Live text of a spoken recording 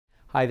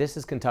Hi, this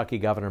is Kentucky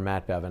Governor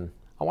Matt Bevin.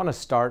 I want to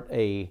start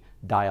a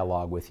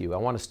dialogue with you. I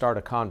want to start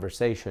a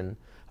conversation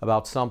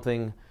about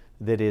something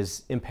that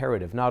is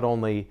imperative, not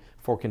only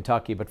for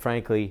Kentucky, but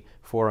frankly,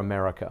 for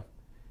America.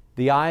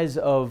 The eyes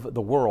of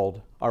the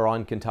world are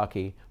on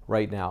Kentucky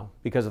right now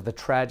because of the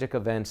tragic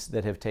events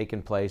that have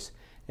taken place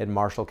at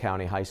Marshall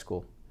County High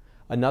School.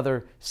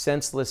 Another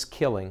senseless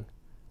killing,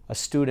 a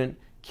student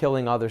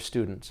killing other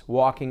students,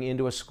 walking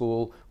into a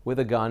school with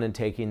a gun and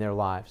taking their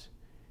lives.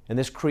 And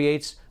this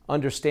creates,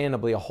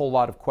 understandably, a whole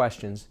lot of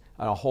questions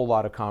and a whole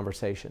lot of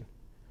conversation.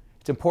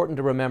 It's important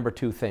to remember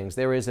two things.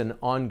 There is an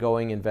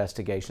ongoing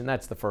investigation.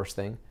 That's the first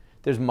thing.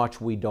 There's much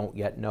we don't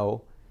yet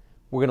know.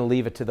 We're going to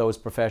leave it to those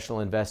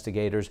professional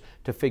investigators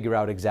to figure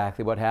out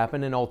exactly what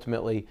happened, and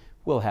ultimately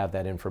we'll have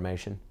that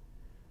information.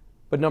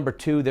 But number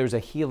two, there's a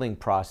healing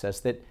process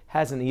that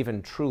hasn't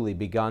even truly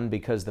begun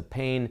because the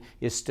pain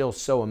is still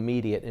so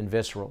immediate and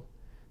visceral.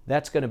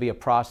 That's going to be a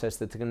process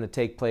that's going to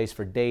take place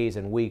for days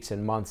and weeks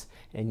and months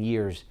and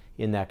years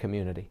in that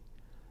community.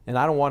 And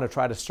I don't want to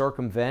try to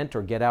circumvent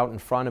or get out in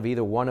front of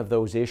either one of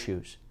those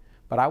issues.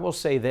 But I will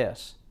say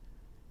this,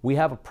 we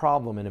have a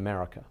problem in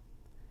America.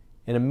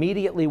 And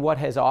immediately what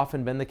has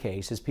often been the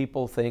case is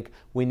people think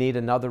we need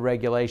another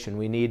regulation,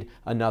 we need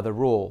another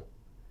rule.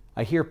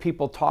 I hear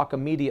people talk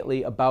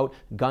immediately about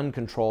gun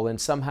control and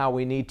somehow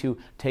we need to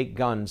take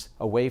guns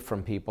away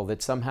from people,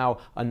 that somehow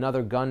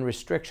another gun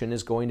restriction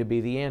is going to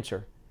be the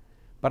answer.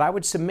 But I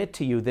would submit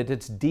to you that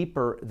it's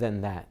deeper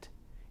than that.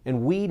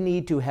 And we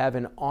need to have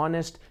an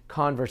honest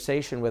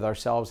conversation with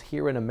ourselves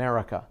here in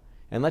America.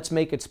 And let's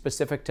make it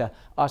specific to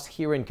us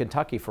here in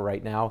Kentucky for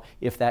right now,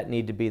 if that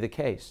need to be the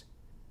case.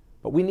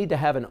 But we need to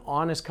have an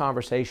honest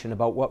conversation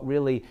about what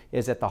really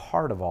is at the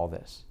heart of all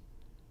this.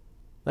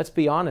 Let's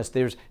be honest,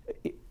 there's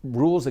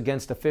rules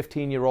against a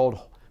 15-year-old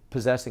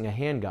possessing a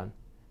handgun.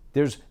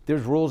 There's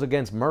rules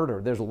against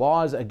murder. There's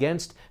laws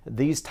against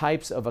these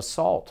types of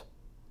assault.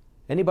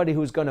 Anybody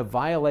who's going to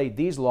violate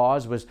these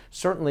laws was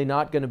certainly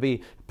not going to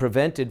be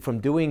prevented from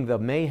doing the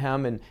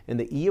mayhem and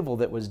the evil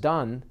that was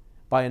done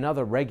by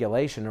another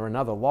regulation or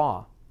another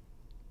law.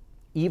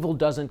 Evil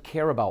doesn't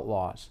care about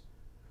laws.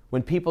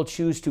 When people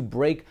choose to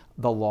break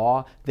the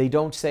law, they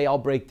don't say, I'll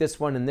break this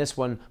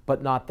one,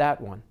 but not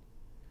that one.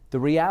 The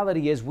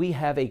reality is we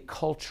have a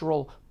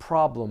cultural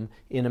problem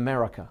in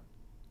America.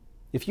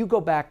 If you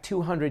go back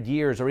 200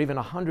 years or even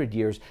 100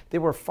 years, there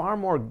were far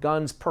more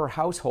guns per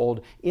household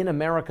in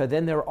America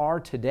than there are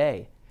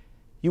today.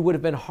 You would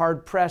have been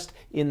hard-pressed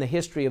in the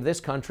history of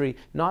this country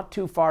not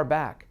too far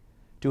back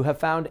to have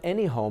found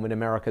any home in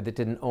America that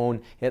didn't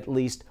own at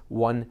least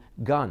one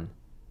gun.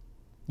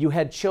 You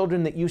had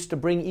children that used to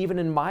bring, even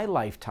in my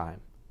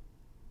lifetime,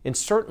 and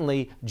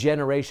certainly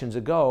generations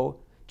ago,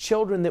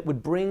 children that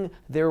would bring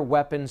their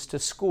weapons to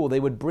school.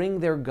 They would bring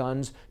their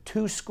guns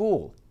to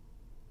school.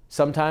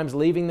 Sometimes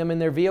leaving them in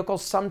their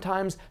vehicles,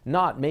 sometimes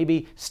not,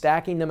 maybe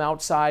stacking them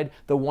outside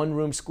the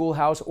one-room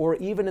schoolhouse, or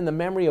even in the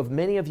memory of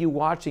many of you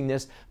watching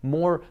this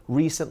more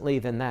recently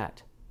than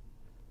that.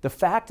 The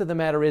fact of the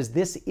matter is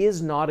this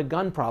is not a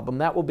gun problem.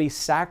 That will be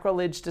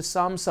sacrilege to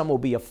some. Some will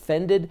be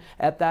offended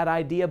at that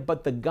idea,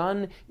 but the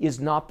gun is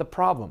not the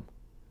problem.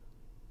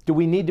 Do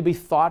we need to be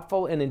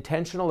thoughtful and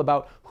intentional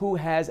about who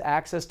has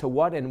access to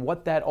what and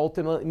what that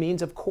ultimately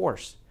means? Of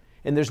course.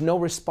 And there's no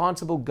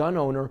responsible gun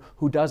owner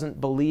who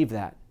doesn't believe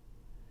that.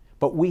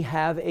 But we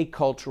have a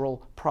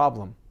cultural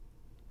problem.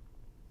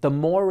 The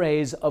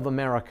mores of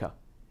America.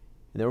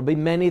 And there will be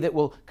many that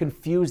will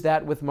confuse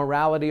that with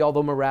morality,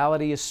 although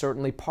morality is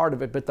certainly part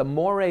of it. But the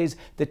mores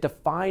that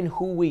define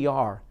who we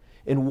are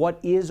and what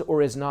is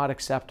or is not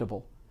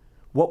acceptable,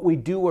 what we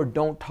do or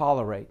don't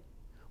tolerate,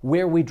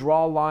 where we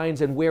draw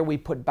lines and where we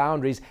put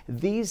boundaries,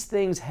 these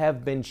things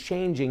have been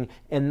changing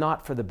and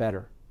not for the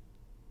better.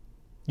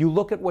 You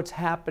look at what's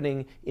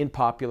happening in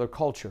popular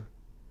culture.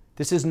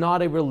 This is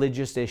not a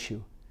religious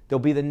issue. There'll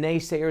be the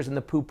naysayers and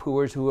the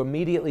poo-pooers who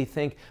immediately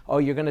think, oh,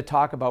 you're going to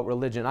talk about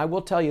religion. I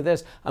will tell you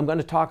this, I'm going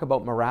to talk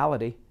about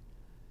morality.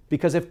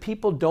 Because if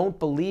people don't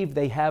believe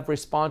they have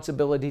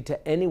responsibility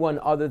to anyone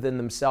other than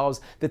themselves,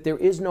 that there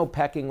is no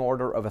pecking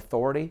order of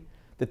authority,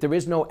 that there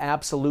is no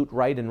absolute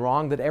right and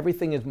wrong, that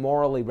everything is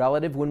morally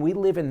relative, when we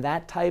live in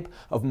that type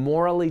of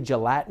morally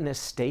gelatinous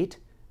state,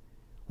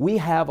 we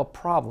have a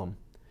problem.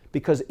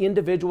 Because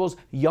individuals,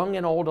 young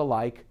and old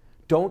alike,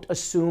 don't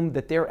assume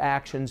that their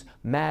actions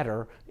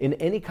matter in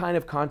any kind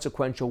of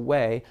consequential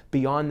way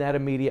beyond that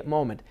immediate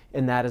moment.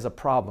 And that is a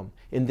problem.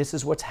 And this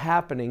is what's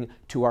happening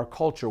to our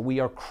culture.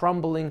 We are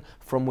crumbling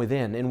from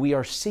within. And we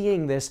are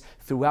seeing this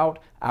throughout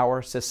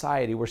our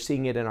society. We're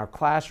seeing it in our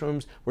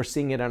classrooms. We're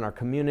seeing it in our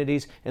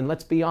communities. And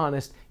let's be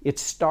honest, it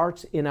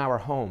starts in our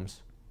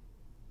homes.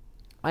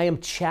 I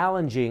am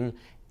challenging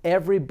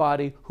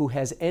everybody who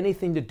has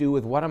anything to do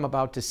with what I'm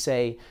about to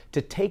say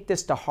to take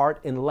this to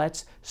heart, and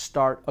let's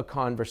start a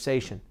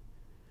conversation.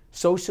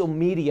 Social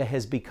media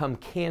has become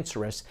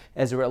cancerous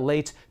as it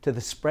relates to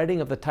the spreading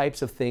of the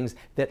types of things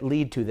that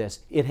lead to this.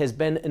 It has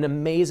been an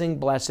amazing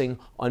blessing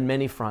on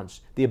many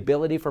fronts. The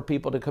ability for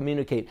people to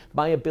communicate,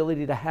 my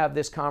ability to have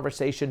this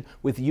conversation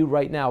with you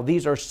right now.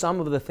 These are some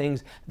of the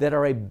things that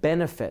are a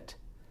benefit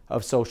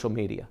of social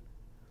media.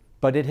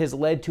 But it has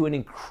led to an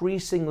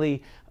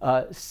increasingly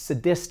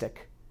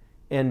sadistic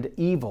and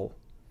evil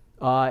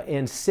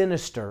and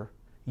sinister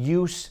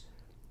use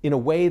in a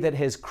way that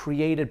has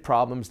created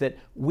problems that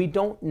we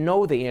don't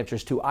know the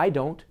answers to. I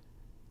don't,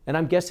 and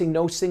I'm guessing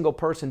no single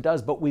person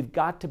does, but we've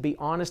got to be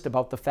honest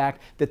about the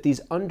fact that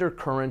these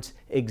undercurrents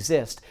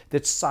exist,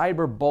 that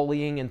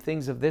cyberbullying and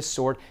things of this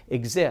sort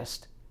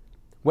exist.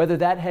 Whether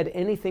that had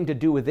anything to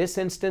do with this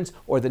instance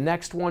or the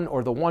next one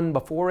or the one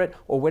before it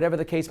or whatever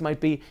the case might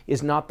be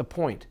is not the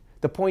point.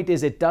 The point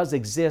is it does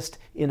exist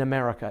in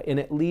America, and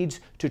it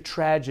leads to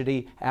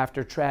tragedy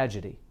after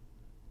tragedy.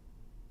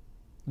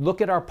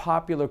 Look at our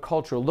popular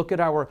culture. Look at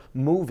our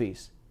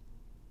movies.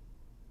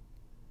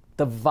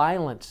 The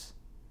violence,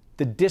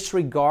 the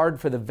disregard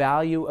for the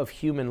value of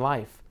human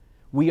life.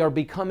 We are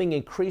becoming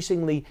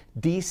increasingly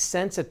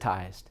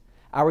desensitized.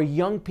 Our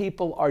young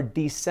people are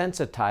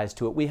desensitized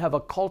to it. We have a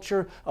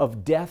culture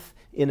of death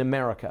in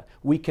America.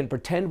 We can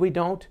pretend we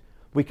don't.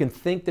 We can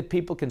think that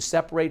people can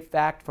separate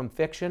fact from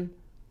fiction,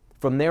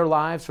 from their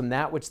lives, from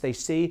that which they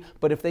see.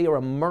 But if they are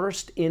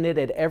immersed in it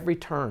at every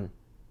turn,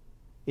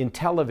 in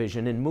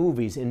television, in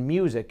movies, in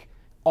music,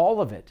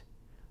 all of it.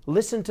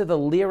 Listen to the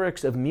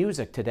lyrics of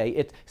music today.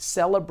 It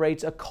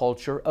celebrates a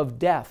culture of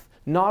death.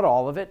 Not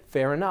all of it,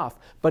 fair enough,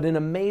 but an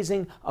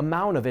amazing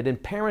amount of it.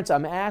 And parents,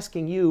 I'm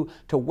asking you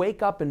to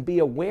wake up and be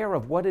aware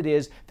of what it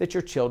is that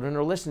your children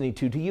are listening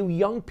to. To you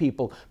young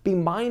people, be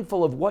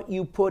mindful of what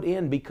you put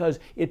in, because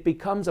it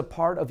becomes a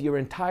part of your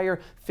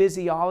entire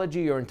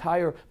physiology, your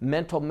entire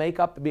mental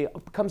makeup.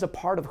 It becomes a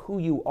part of who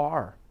you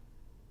are.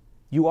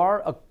 You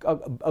are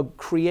a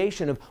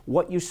creation of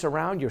what you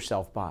surround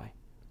yourself by.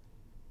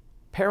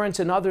 Parents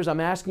and others,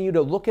 I'm asking you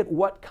to look at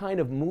what kind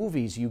of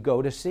movies you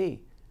go to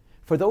see.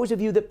 For those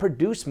of you that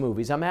produce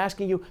movies, I'm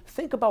asking you,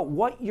 think about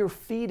what you're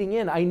feeding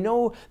in. I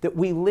know that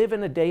we live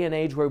in a day and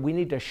age where we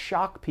need to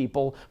shock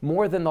people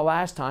more than the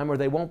last time or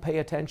they won't pay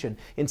attention.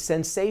 In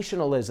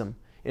sensationalism,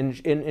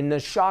 in the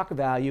shock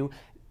value,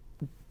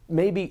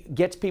 maybe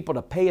gets people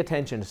to pay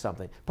attention to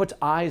something, puts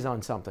eyes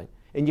on something,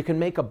 and you can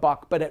make a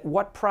buck, but at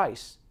what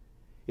price?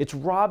 It's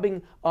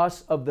robbing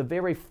us of the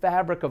very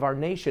fabric of our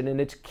nation,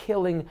 and it's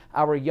killing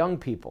our young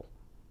people.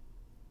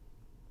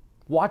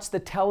 Watch the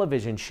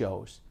television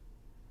shows.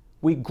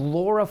 We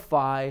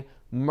glorify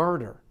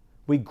murder.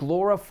 We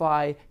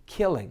glorify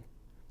killing.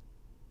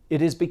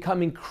 It has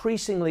become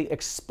increasingly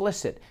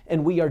explicit,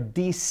 and we are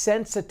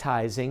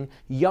desensitizing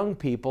young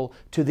people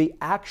to the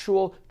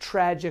actual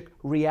tragic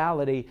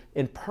reality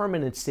and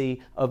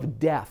permanency of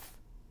death.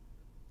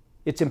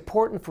 It's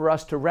important for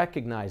us to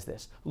recognize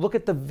this. Look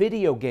at the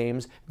video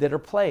games that are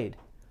played.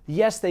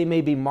 Yes, they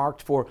may be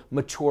marked for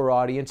mature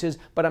audiences,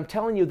 but I'm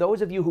telling you,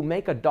 those of you who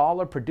make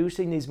 $1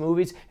 producing these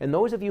movies, and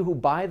those of you who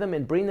buy them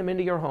and bring them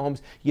into your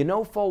homes, you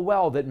know full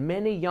well that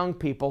many young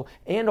people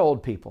and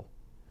old people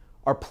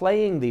are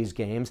playing these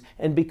games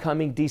and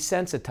becoming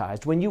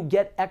desensitized. When you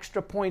get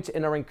extra points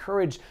and are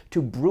encouraged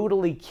to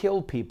brutally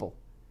kill people,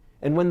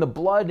 and when the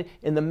blood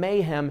and the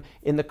mayhem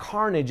and the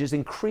carnage is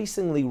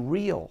increasingly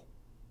real,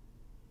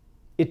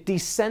 it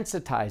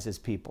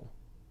desensitizes people.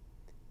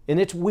 And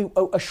it's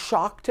a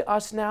shock to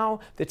us now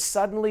that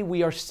suddenly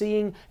we are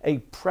seeing a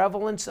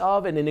prevalence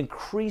of and an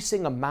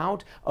increasing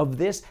amount of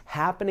this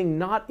happening,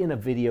 not in a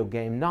video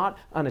game, not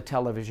on a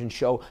television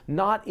show,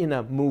 not in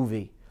a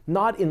movie,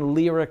 not in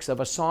lyrics of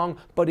a song,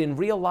 but in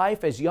real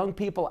life as young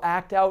people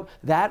act out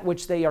that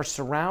which they are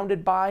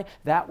surrounded by,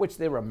 that which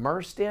they're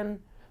immersed in.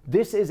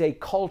 This is a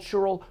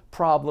cultural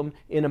problem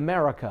in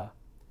America.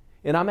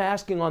 And I'm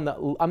asking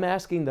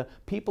the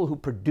people who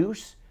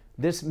produce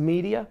this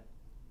media,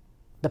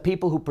 the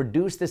people who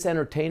produce this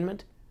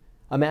entertainment,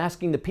 I'm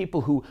asking the people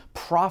who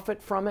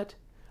profit from it,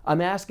 I'm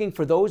asking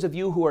for those of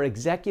you who are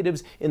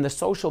executives in the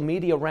social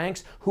media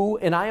ranks who,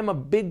 and I am a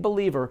big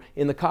believer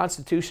in the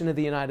Constitution of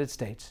the United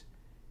States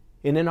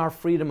and in our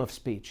freedom of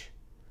speech,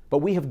 but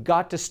we have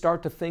got to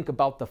start to think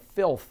about the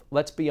filth,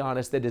 let's be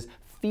honest, that is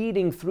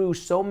feeding through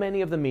so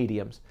many of the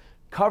mediums,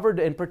 covered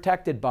and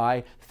protected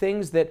by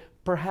things that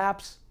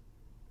perhaps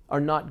are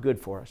not good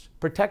for us,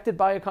 protected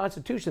by a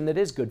Constitution that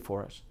is good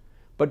for us,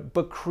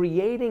 but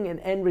creating an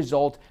end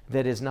result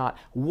that is not.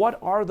 What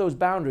are those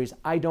boundaries?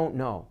 I don't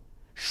know.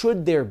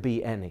 Should there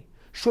be any?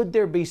 Should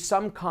there be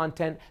some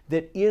content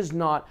that is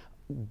not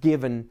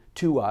given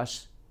to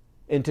us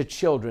and to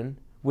children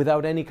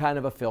without any kind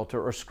of a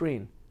filter or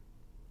screen?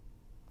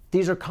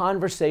 These are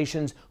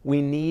conversations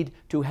we need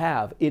to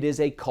have. It is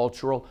a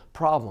cultural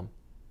problem.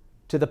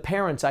 To the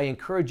parents, I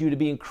encourage you to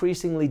be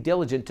increasingly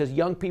diligent. To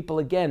young people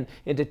again,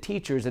 and to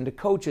teachers and to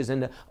coaches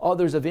and to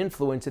others of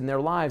influence in their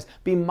lives,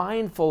 be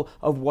mindful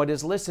of what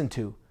is listened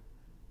to.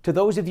 To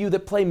those of you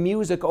that play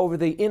music over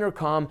the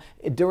intercom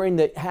during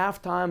the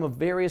halftime of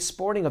various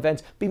sporting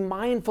events, be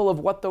mindful of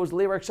what those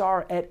lyrics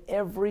are at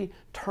every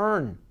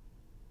turn.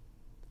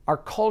 Our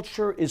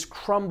culture is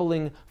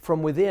crumbling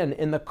from within,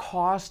 and the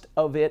cost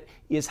of it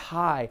is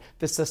high.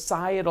 The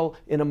societal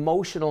and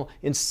emotional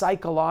and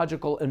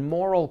psychological and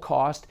moral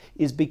cost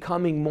is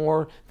becoming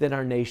more than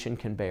our nation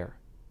can bear.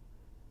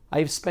 I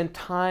have spent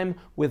time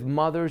with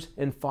mothers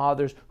and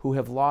fathers who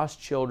have lost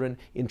children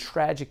in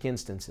tragic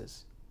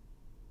instances.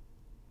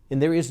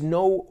 And there is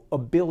no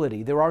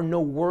ability, there are no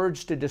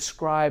words to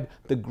describe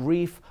the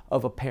grief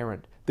of a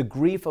parent, the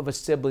grief of a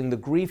sibling, the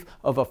grief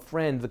of a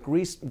friend, the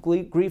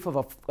grief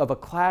of a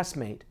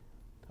classmate,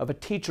 of a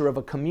teacher, of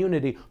a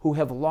community who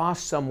have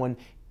lost someone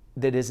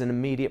that is an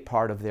immediate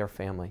part of their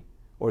family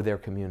or their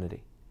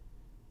community.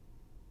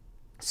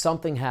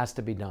 Something has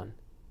to be done.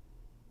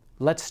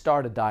 Let's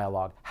start a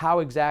dialogue. How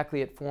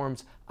exactly it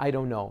forms, I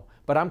don't know.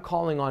 But I'm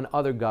calling on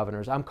other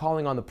governors. I'm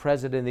calling on the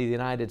President of the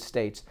United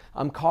States.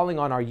 I'm calling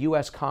on our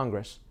U.S.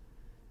 Congress.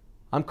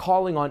 I'm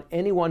calling on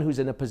anyone who's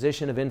in a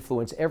position of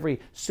influence, every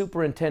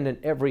superintendent,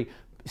 every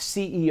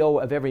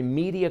CEO of every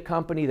media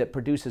company that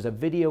produces a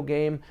video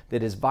game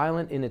that is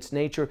violent in its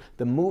nature,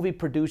 the movie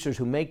producers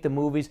who make the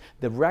movies,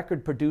 the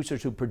record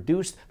producers who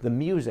produce the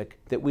music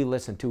that we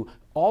listen to,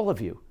 all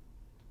of you.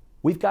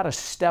 We've got to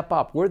step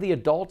up. We're the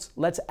adults.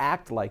 Let's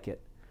act like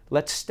it.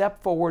 Let's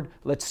step forward.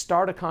 Let's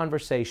start a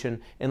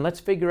conversation, and let's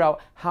figure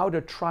out how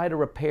to try to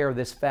repair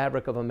this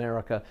fabric of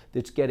America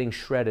that's getting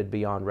shredded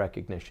beyond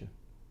recognition.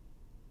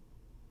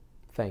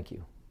 Thank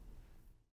you.